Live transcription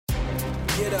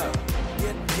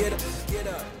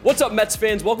What's up, Mets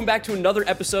fans? Welcome back to another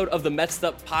episode of the Mets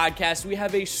Up podcast. We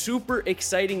have a super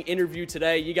exciting interview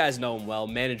today. You guys know him well,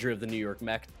 manager of the New York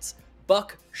Mets.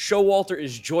 Buck Showalter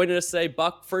is joining us today.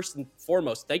 Buck, first and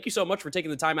foremost, thank you so much for taking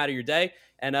the time out of your day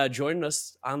and joining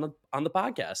us on the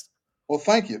podcast. Well,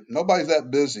 thank you. Nobody's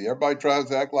that busy. Everybody tries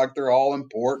to act like they're all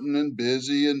important and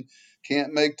busy and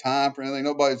can't make time for anything.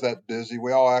 Nobody's that busy.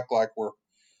 We all act like we're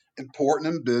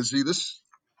important and busy.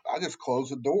 I just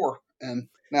closed the door. And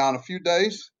now in a few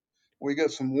days, we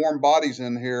get some warm bodies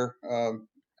in here.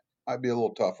 Might be a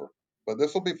little tougher, but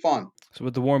this will be fun. So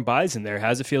with the warm bodies in there,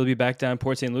 how's it feel to be back down in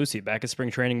Port St. Lucie, back at spring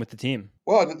training with the team?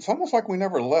 Well, it's almost like we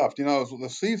never left. You know, the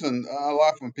season, I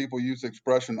laugh when people use the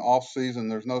expression off season.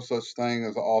 There's no such thing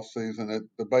as off season.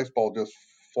 The baseball just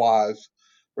flies,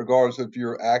 regardless if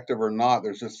you're active or not.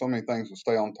 There's just so many things to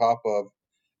stay on top of.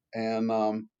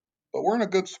 And, but we're in a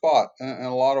good spot in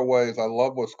a lot of ways. I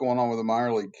love what's going on with the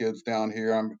minor league kids down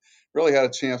here. I'm really had a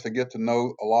chance to get to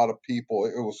know a lot of people.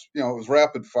 It was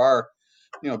rapid fire.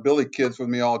 Billy Kid's with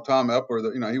me all the time.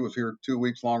 Epler, he was here 2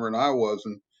 weeks longer than I was.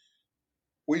 And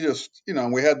we just,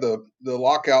 we had the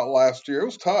lockout last year. It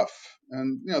was tough.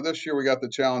 And, this year we got the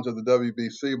challenge of the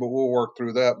WBC, but we'll work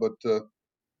through that. But,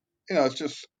 it's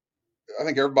just, I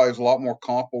think everybody's a lot more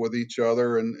comfortable with each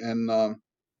other and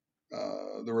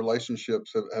the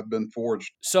relationships have been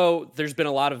forged. So there's been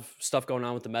a lot of stuff going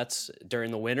on with the Mets during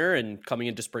the winter and coming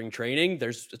into spring training.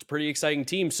 It's a pretty exciting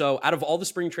team. So out of all the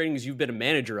spring trainings you've been a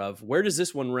manager of, where does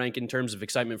this one rank in terms of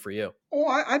excitement for you? Well,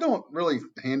 I don't really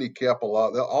handicap a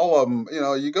lot. All of them,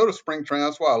 you go to spring training.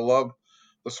 That's why I love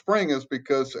the spring, is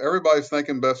because everybody's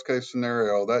thinking best case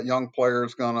scenario. That young player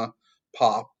is going to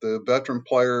pop. The veteran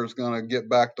player is going to get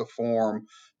back to form.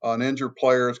 An injured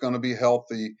player is going to be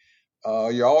healthy.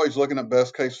 You're always looking at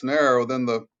best case scenario. Then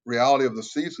the reality of the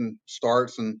season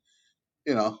starts, and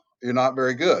you're not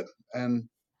very good. And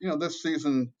this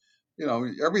season,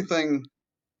 everything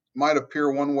might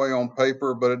appear one way on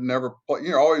paper, but it never.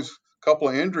 You're always a couple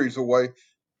of injuries away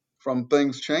from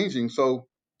things changing. So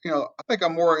I think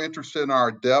I'm more interested in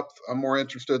our depth. I'm more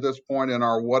interested at this point in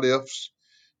our what ifs.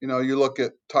 You look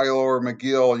at Tyler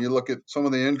McGill, and you look at some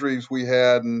of the injuries we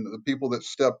had and the people that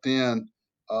stepped in.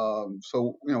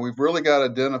 So we've really got to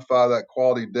identify that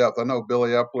quality depth. I know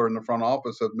Billy Epler in the front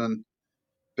office have been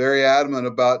very adamant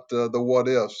about the what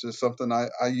ifs. It's something I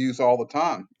use all the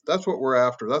time. That's what we're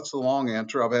after. That's the long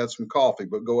answer. I've had some coffee,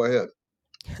 but go ahead.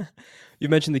 You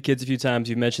mentioned the kids a few times.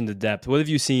 You mentioned the depth. What have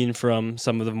you seen from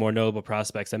some of the more notable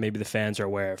prospects that maybe the fans are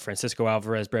aware of? Francisco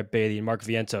Alvarez, Brett Baty, and Mark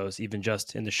Vientos, even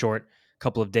just in the short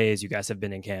couple of days you guys have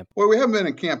been in camp. Well, we haven't been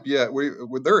in camp yet.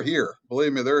 They're here.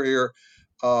 Believe me, they're here.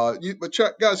 But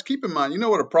guys, keep in mind, you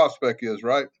know what a prospect is,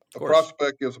 right? A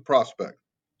prospect is a prospect.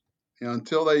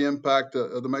 Until they impact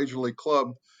the major league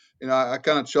club, I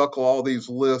kind of chuckle all these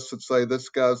lists that say this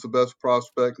guy's the best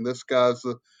prospect and this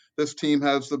team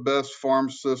has the best farm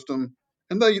system,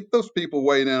 and those people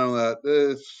weighing in on that,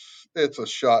 it's a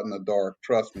shot in the dark.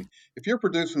 Trust me. If you're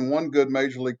producing one good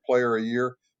major league player a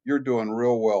year, you're doing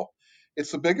real well.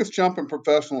 It's the biggest jump in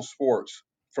professional sports,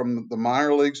 from the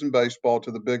minor leagues in baseball to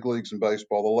the big leagues in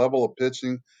baseball. The level of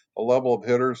pitching, the level of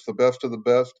hitters, the best of the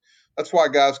best. That's why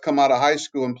guys come out of high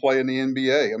school and play in the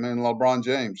NBA. I mean, LeBron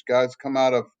James. Guys come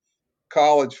out of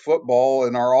college football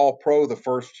and are all pro the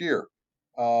first year.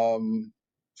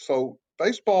 So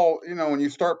baseball, when you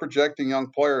start projecting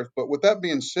young players, but with that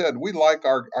being said, we like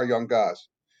our young guys.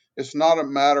 It's not a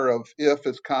matter of if,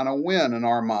 it's kind of when in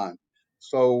our mind.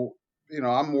 So,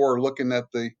 I'm more looking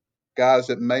at the guys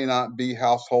that may not be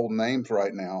household names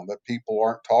right now that people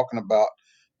aren't talking about.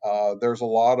 There's a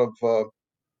lot of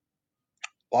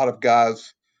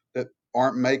guys that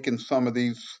aren't making some of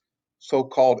these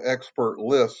so-called expert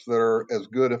lists that are as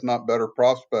good, if not better,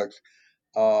 prospects.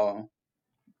 One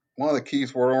of the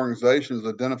keys for an organization is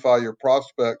identify your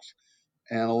prospects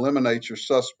and eliminate your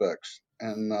suspects.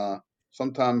 And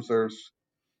sometimes I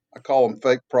call them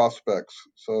fake prospects.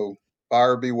 So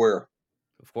buyer beware.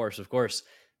 Of course.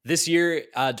 This year,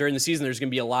 during the season, there's going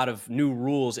to be a lot of new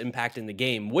rules impacting the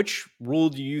game. Which rule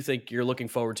do you think you're looking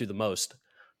forward to the most?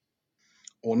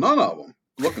 Well, none of them.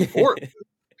 Looking forward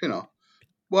to,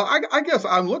 Well, I guess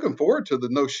I'm looking forward to the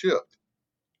no shift.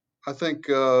 I think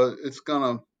it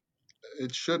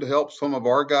should help some of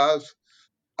our guys.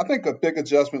 I think a big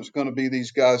adjustment is going to be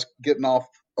these guys getting off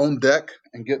on deck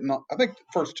and getting on. I think the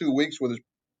first 2 weeks with the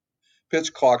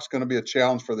pitch clock is going to be a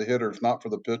challenge for the hitters, not for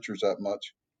the pitchers that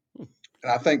much.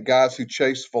 And I think guys who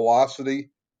chase velocity,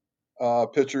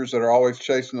 pitchers that are always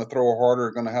chasing the throw harder,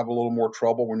 are going to have a little more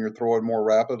trouble when you're throwing more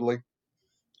rapidly.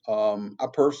 I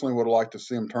personally would like to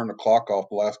see them turn the clock off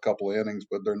the last couple of innings,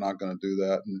 but they're not going to do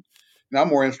that. And I'm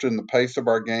more interested in the pace of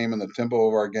our game and the tempo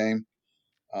of our game.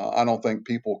 I don't think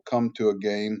people come to a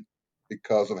game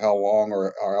because of how long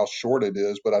or how short it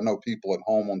is, but I know people at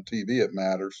home on TV, it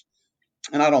matters.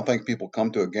 And I don't think people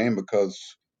come to a game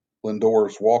because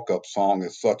Lindor's walk-up song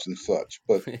is such and such.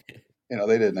 But they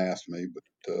didn't ask me.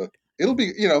 But it'll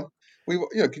be,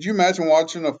 could you imagine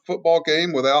watching a football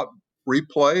game without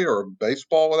replay or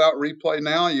baseball without replay?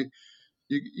 Now you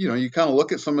kind of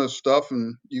look at some of this stuff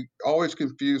and you always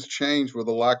confuse change with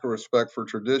a lack of respect for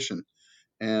tradition.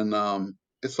 And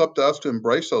it's up to us to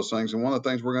embrace those things. And one of the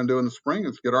things we're going to do in the spring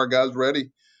is get our guys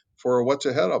ready for what's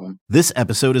ahead of them. This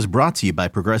episode is brought to you by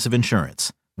Progressive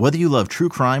Insurance. Whether you love true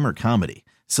crime or comedy,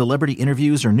 celebrity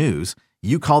interviews or news,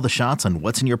 you call the shots on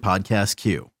what's in your podcast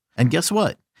queue. And guess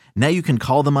what? Now you can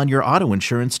call them on your auto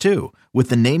insurance too with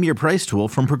the Name Your Price tool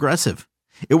from Progressive.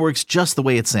 It works just the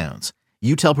way it sounds.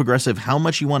 You tell Progressive how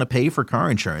much you want to pay for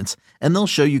car insurance, and they'll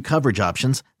show you coverage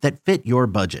options that fit your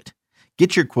budget.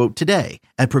 Get your quote today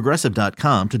at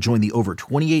Progressive.com to join the over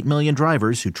 28 million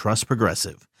drivers who trust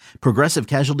Progressive. Progressive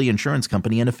Casualty Insurance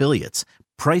Company and Affiliates.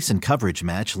 Price and coverage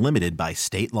match limited by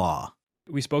state law.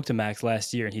 We spoke to Max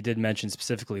last year, and he did mention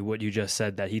specifically what you just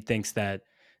said, that he thinks that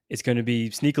it's going to be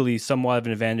sneakily somewhat of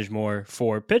an advantage more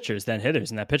for pitchers than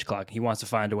hitters in that pitch clock. He wants to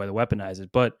find a way to weaponize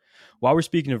it. But while we're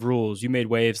speaking of rules, you made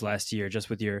waves last year just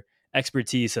with your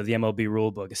expertise of the MLB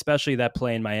rulebook, especially that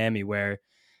play in Miami where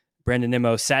Brandon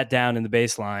Nimmo sat down in the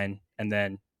baseline and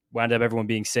then wound up everyone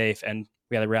being safe, and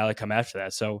we had a rally come after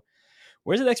that. So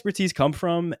where does that expertise come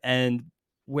from, and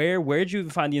where did you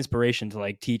find the inspiration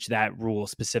to teach that rule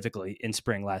specifically in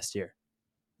spring last year?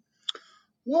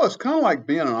 Well, it's kind of like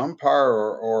being an umpire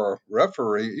or a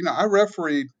referee. I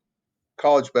refereed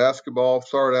college basketball,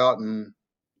 started out in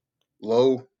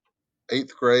low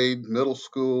 8th grade, middle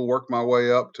school, worked my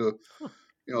way up to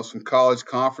some college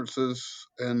conferences,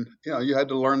 and you had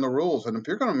to learn the rules. And if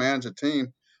you're going to manage a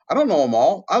team, I don't know them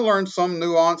all. I learn some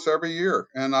nuance every year,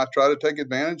 and I try to take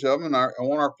advantage of them. And I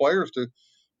want our players to.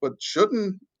 But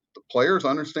shouldn't the players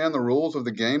understand the rules of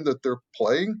the game that they're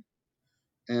playing?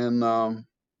 And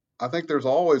I think there's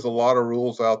always a lot of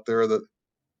rules out there that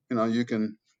you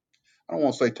can. I don't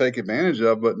want to say take advantage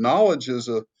of, but knowledge is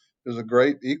a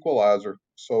great equalizer.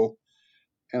 So,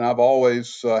 and I've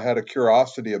always had a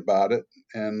curiosity about it,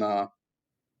 and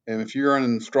if you're in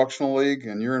an instructional league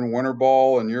and you're in winter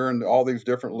ball and you're in all these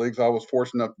different leagues I was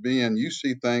fortunate enough to be in, you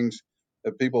see things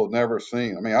that people have never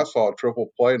seen. I mean, I saw a triple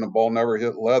play and the ball never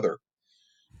hit leather.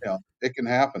 It can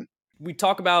happen. We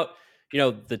talk about,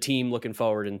 the team looking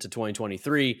forward into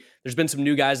 2023. There's been some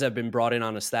new guys that have been brought in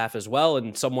on a staff as well,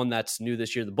 and someone that's new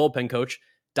this year, the bullpen coach,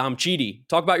 Dom Chidi.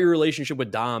 Talk about your relationship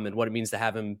with Dom and what it means to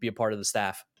have him be a part of the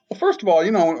staff. Well, first of all,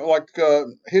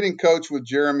 hitting coach with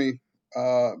Jeremy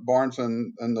Barnes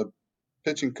and the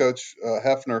pitching coach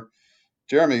Hefner,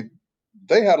 Jeremy,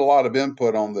 they had a lot of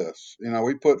input on this.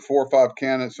 We put 4 or 5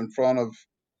 candidates in front of,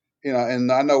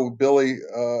 and I know Billy,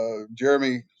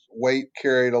 Jeremy weight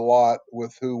carried a lot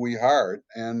with who we hired.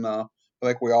 And I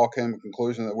think we all came to the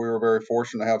conclusion that we were very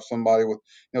fortunate to have somebody with,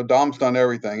 Dom's done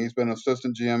everything. He's been an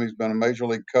assistant GM. He's been a major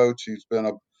league coach. He's been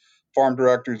a farm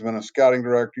director. He's been a scouting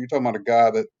director. You're talking about a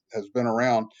guy that has been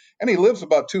around, and he lives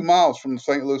about 2 miles from the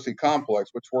St. Lucie complex,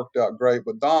 which worked out great.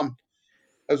 But Dom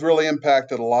has really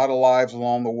impacted a lot of lives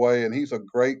along the way, and he's a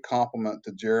great compliment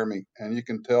to Jeremy. And you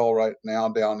can tell right now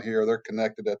down here they're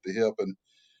connected at the hip, and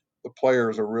the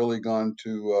players are really going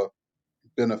to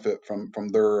benefit from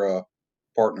their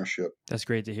partnership. That's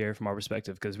great to hear from our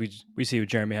perspective, because we see what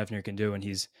Jeremy Hefner can do, and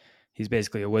he's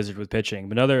basically a wizard with pitching.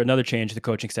 But another change to the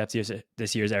coaching staff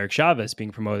this year is Eric Chavez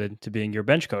being promoted to being your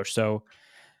bench coach. So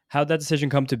how'd that decision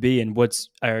come to be, and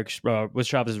what's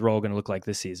Chavez's role going to look like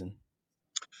this season?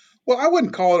 Well, I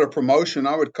wouldn't call it a promotion.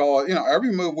 I would call it,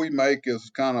 every move we make is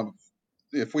kind of,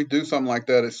 if we do something like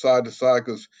that, it's side to side,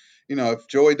 because, if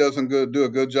Joey doesn't do a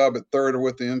good job at third or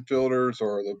with the infielders,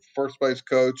 or the first base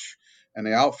coach and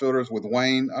the outfielders with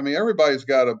Wayne, I mean, everybody's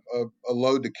got a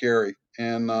load to carry.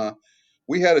 And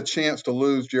we had a chance to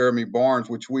lose Jeremy Barnes,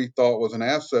 which we thought was an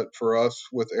asset for us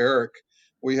with Eric.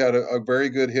 We had a very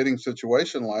good hitting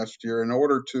situation last year. In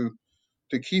order to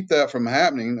keep that from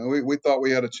happening, we thought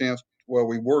we had a chance. Well,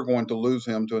 we were going to lose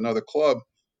him to another club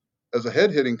as a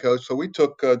head hitting coach. So we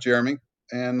took Jeremy,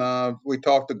 and we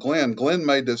talked to Glenn. Glenn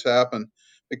made this happen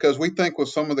because we think with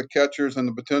some of the catchers and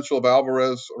the potential of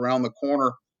Alvarez around the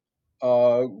corner,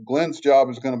 Glenn's job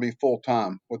is going to be full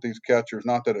time with these catchers.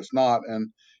 Not that it's not, and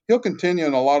he'll continue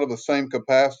in a lot of the same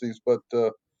capacities. But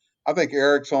I think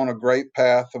Eric's on a great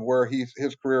path of where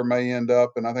his career may end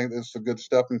up, and I think this is a good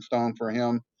stepping stone for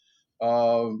him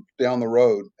down the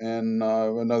road, and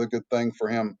another good thing for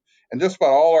him. and just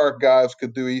about all our guys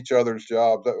could do each other's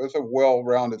jobs. It was a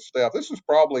well-rounded staff. This has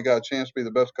probably got a chance to be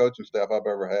the best coaching staff I've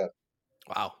ever had.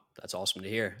 Wow, that's awesome to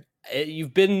hear.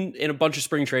 You've been in a bunch of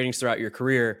spring trainings throughout your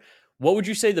career. What would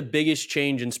you say the biggest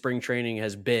change in spring training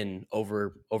has been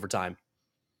over time?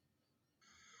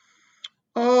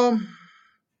 I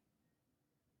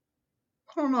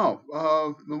don't know.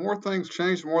 The more things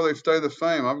change, the more they stay the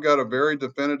same. I've got a very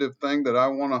definitive thing that I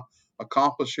want to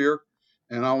accomplish here,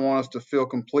 and I want us to feel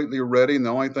completely ready. And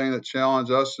the only thing that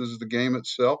challenges us is the game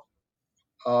itself.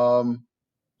 The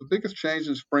biggest change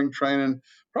in spring training,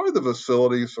 probably the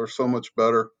facilities are so much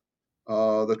better.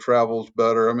 The travel's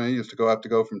better. I mean, I used to have to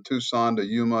go from Tucson to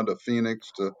Yuma to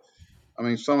Phoenix to, I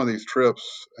mean, some of these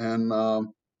trips. And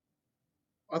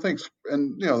I think,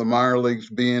 and, the minor leagues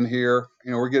being here,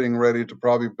 we're getting ready to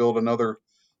probably build another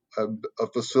a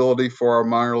facility for our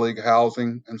minor league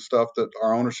housing and stuff that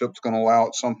our ownership's going to allow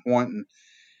at some point. And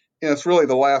it's really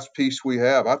the last piece we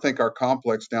have. I think our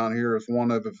complex down here is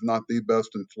one of, if not the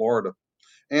best in Florida.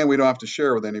 And we don't have to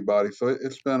share with anybody. So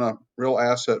it's been a real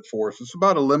asset for us. It's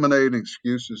about eliminating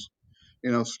excuses.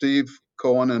 Steve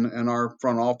Cohen and our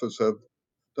front office have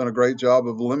done a great job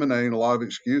of eliminating a lot of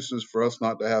excuses for us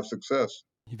not to have success.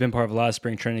 You've been part of a lot of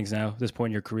spring trainings now at this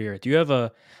point in your career. Do you have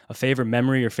a favorite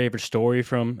memory or favorite story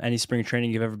from any spring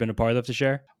training you've ever been a part of to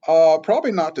share?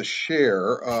 Probably not to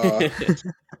share.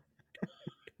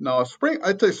 No,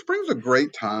 I'd say spring's a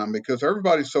great time because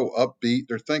everybody's so upbeat.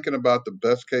 They're thinking about the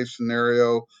best case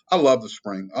scenario. I love the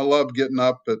spring. I love getting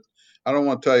up I don't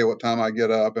want to tell you what time I get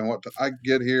up and I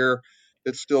get here.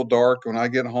 It's still dark. When I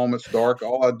get home, it's dark.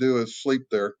 All I do is sleep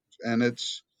there. And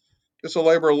it's a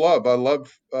labor of love. I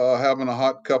love having a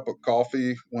hot cup of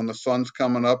coffee when the sun's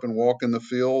coming up and walking the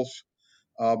fields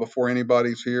before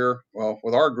anybody's here. Well,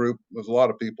 with our group, there's a lot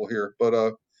of people here,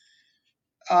 but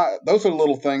those are the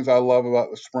little things I love about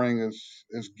the spring is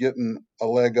getting a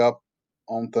leg up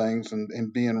on things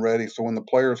and being ready. So when the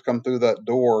players come through that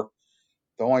door,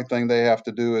 the only thing they have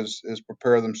to do is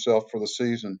prepare themselves for the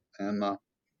season. And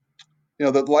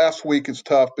the last week is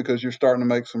tough because you're starting to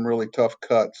make some really tough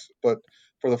cuts. But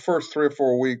for the first 3 or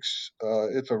 4 weeks,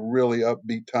 it's a really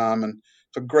upbeat time, and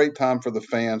it's a great time for the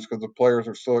fans because the players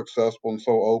are so accessible and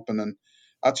so open. And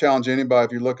I challenge anybody,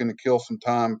 if you're looking to kill some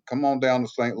time, come on down to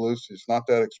St. Lucie. It's not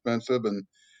that expensive, and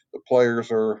the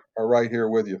players are right here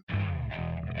with you.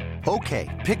 Okay,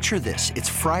 picture this. It's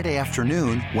Friday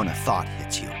afternoon when a thought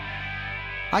hits you.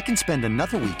 I can spend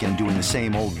another weekend doing the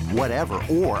same old whatever,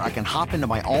 or I can hop into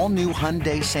my all-new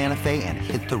Hyundai Santa Fe and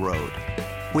hit the road.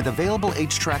 With available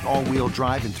H-Track all-wheel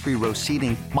drive and 3-row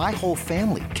seating, my whole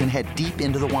family can head deep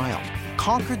into the wild.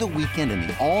 Conquer the weekend in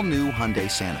the all-new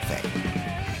Hyundai Santa Fe.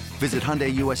 Visit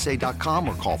HyundaiUSA.com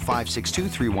or call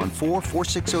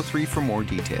 562-314-4603 for more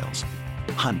details.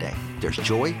 Hyundai, there's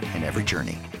joy in every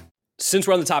journey. Since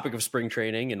we're on the topic of spring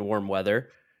training and warm weather,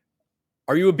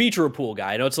 are you a beach or a pool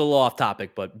guy? I know it's a little off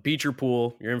topic, but beach or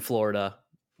pool, you're in Florida.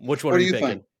 Which one What are do you you picking?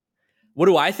 think? What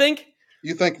do I think?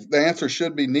 You think the answer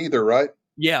should be neither, right?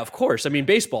 Yeah, of course. I mean,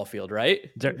 baseball field, right?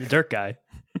 Dirt guy.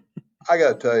 I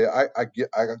got to tell you,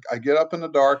 I get up in the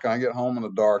dark and I get home in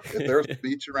the dark. If there's a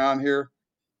beach around here,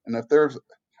 and I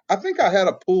think I had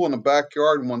a pool in the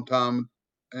backyard one time,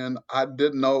 and I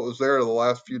didn't know it was there the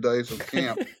last few days of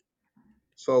camp.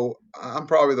 So I'm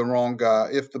probably the wrong guy.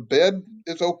 If the bed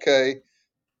is okay,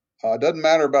 it doesn't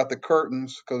matter about the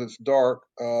curtains because it's dark.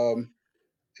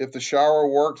 If the shower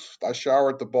works, I shower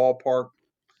at the ballpark.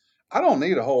 I don't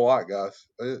need a whole lot, guys,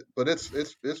 but it's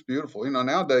beautiful.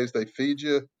 Nowadays they feed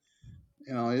you.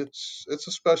 It's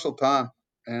a special time,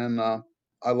 and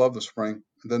I love the spring.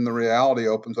 And then the reality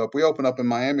opens up. We open up in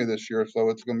Miami this year, so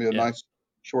it's going to be a nice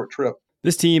short trip.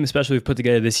 This team, especially we've put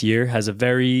together this year, has a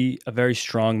very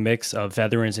strong mix of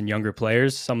veterans and younger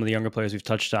players. Some of the younger players we've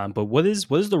touched on, but what is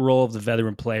the role of the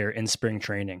veteran player in spring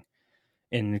training,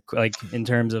 in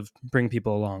terms of bringing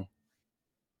people along?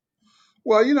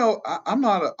 Well, I'm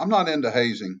not into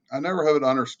hazing. I never have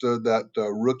understood that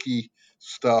rookie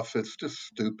stuff. It's just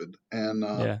stupid. And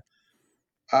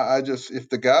I just, if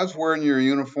the guy's wearing your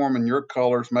uniform and your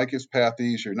colors, make his path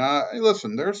easier. Now, hey,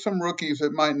 listen, there's some rookies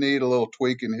that might need a little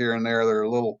tweaking here and there. They're a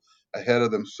little ahead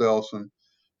of themselves, and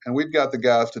we've got the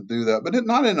guys to do that, but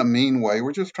not in a mean way.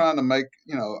 We're just trying to make,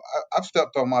 I've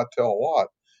stepped on my tail a lot.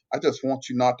 I just want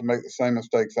you not to make the same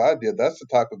mistakes I did. That's the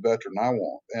type of veteran I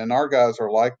want, and our guys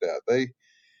are like that.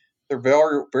 They're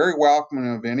very, very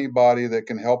welcoming of anybody that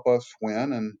can help us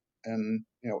win, and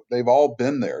they've all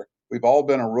been there. We've all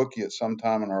been a rookie at some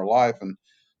time in our life. And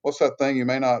what's that thing? You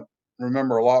may not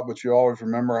remember a lot, but you always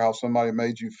remember how somebody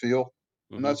made you feel.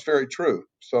 Mm-hmm. And that's very true.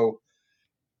 So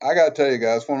I got to tell you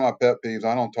guys, one of my pet peeves,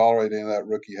 I don't tolerate any of that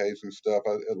rookie hazing stuff.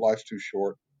 Life's too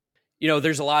short.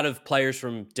 There's a lot of players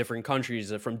from different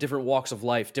countries, from different walks of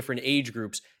life, different age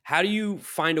groups. How do you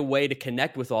find a way to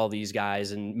connect with all these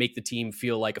guys and make the team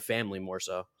feel like a family more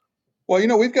so?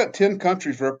 Well, we've got 10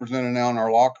 countries represented now in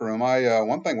our locker room.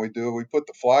 One thing we do, we put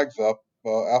the flags up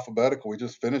alphabetical. We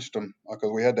just finished them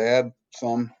because we had to add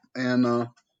some. And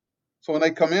so when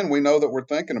they come in, we know that we're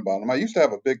thinking about them. I used to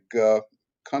have a big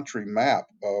country map,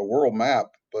 world map,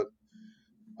 but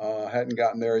hadn't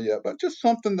gotten there yet. But just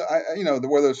something that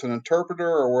whether it's an interpreter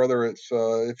or whether it's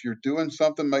if you're doing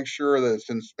something, make sure that it's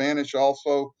in Spanish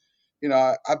also.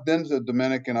 I've been to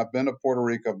Dominican, I've been to Puerto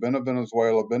Rico, I've been to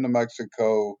Venezuela, I've been to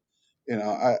Mexico.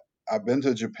 I've been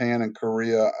to Japan and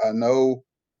Korea. I know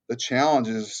the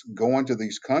challenges going to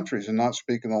these countries and not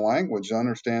speaking the language, to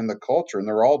understand the culture, and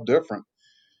they're all different.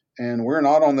 And we're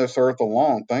not on this earth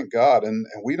alone, thank God. And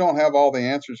we don't have all the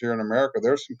answers here in America.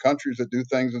 There's some countries that do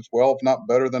things as well, if not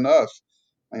better than us.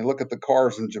 I mean, look at the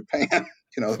cars in Japan.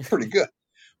 They're pretty good.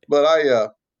 But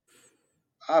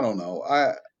I don't know.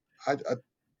 I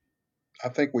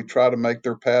think we try to make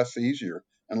their paths easier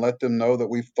and let them know that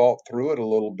we've thought through it a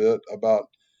little bit about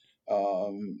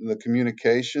the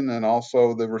communication and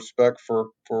also the respect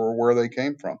for where they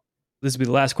came from. This will be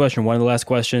the last question. One of the last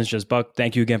questions. Just Buck,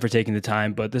 thank you again for taking the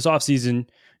time. But this offseason,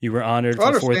 you were honored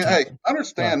for the fourth time. Hey,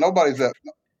 understand, nobody's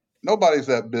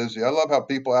that busy. I love how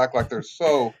people act like they're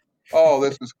so, oh,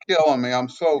 this is killing me. I'm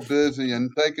so busy and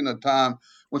taking the time.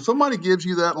 When somebody gives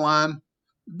you that line,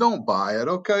 don't buy it,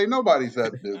 okay? Nobody's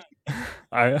that busy.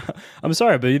 I'm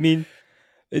sorry, but I mean,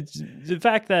 it's the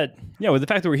fact that with the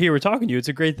fact that we're here, we're talking to you. It's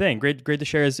a great thing. Great to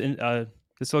share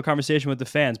this little conversation with the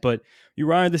fans. But you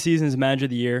were honored this season as Manager of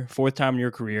the Year, fourth time in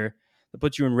your career. That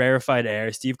puts you in rarefied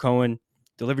air. Steve Cohen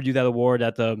delivered you that award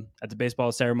at the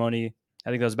baseball ceremony. I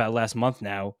think that was about last month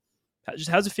now.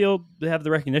 How's it feel to have the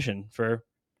recognition for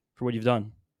what you've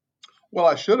done? Well,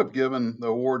 I should have given the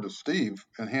award to Steve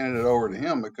and handed it over to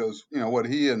him because what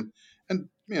he and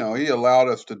he allowed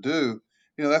us to do.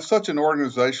 That's such an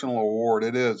organizational award.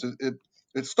 It is.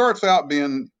 It starts out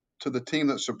being to the team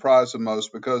that surprised the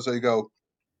most because they go,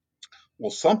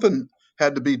 well, something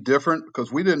had to be different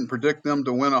because we didn't predict them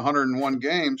to win 101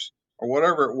 games or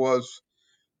whatever it was.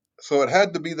 So it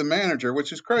had to be the manager,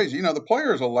 which is crazy. The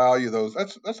players allow you those.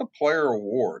 That's a player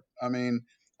award. I mean,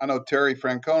 I know Terry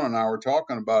Francona and I were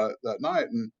talking about it that night,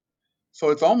 and so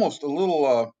it's almost a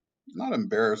little not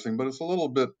embarrassing, but it's a little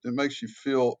bit. It makes you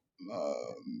feel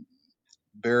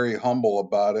very humble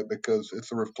about it because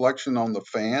it's a reflection on the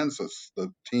fans,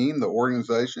 the team, the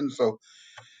organization. So,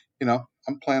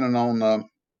 I'm planning on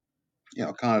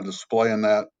kind of displaying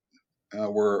that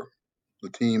where the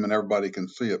team and everybody can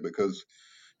see it because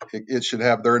it should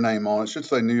have their name on it. It should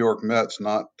say New York Mets,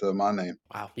 not my name.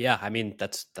 Wow. Yeah. I mean,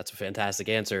 that's a fantastic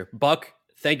answer. Buck,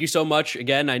 thank you so much.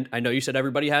 Again, I know you said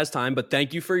everybody has time, but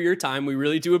thank you for your time. We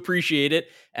really do appreciate it.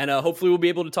 And hopefully we'll be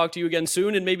able to talk to you again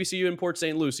soon and maybe see you in Port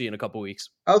St. Lucie in a couple weeks.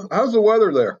 How's the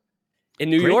weather there?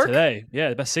 In New York? Today. Yeah,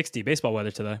 about 60 baseball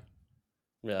weather today.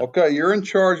 Yeah. Okay, you're in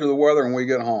charge of the weather when we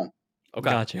get home. Okay.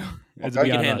 Got you. Okay.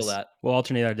 We can handle that. We'll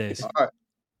alternate our days. All right.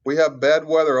 We have bad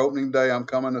weather opening day. I'm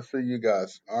coming to see you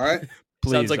guys. All right?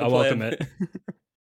 Please, like I'll welcome it.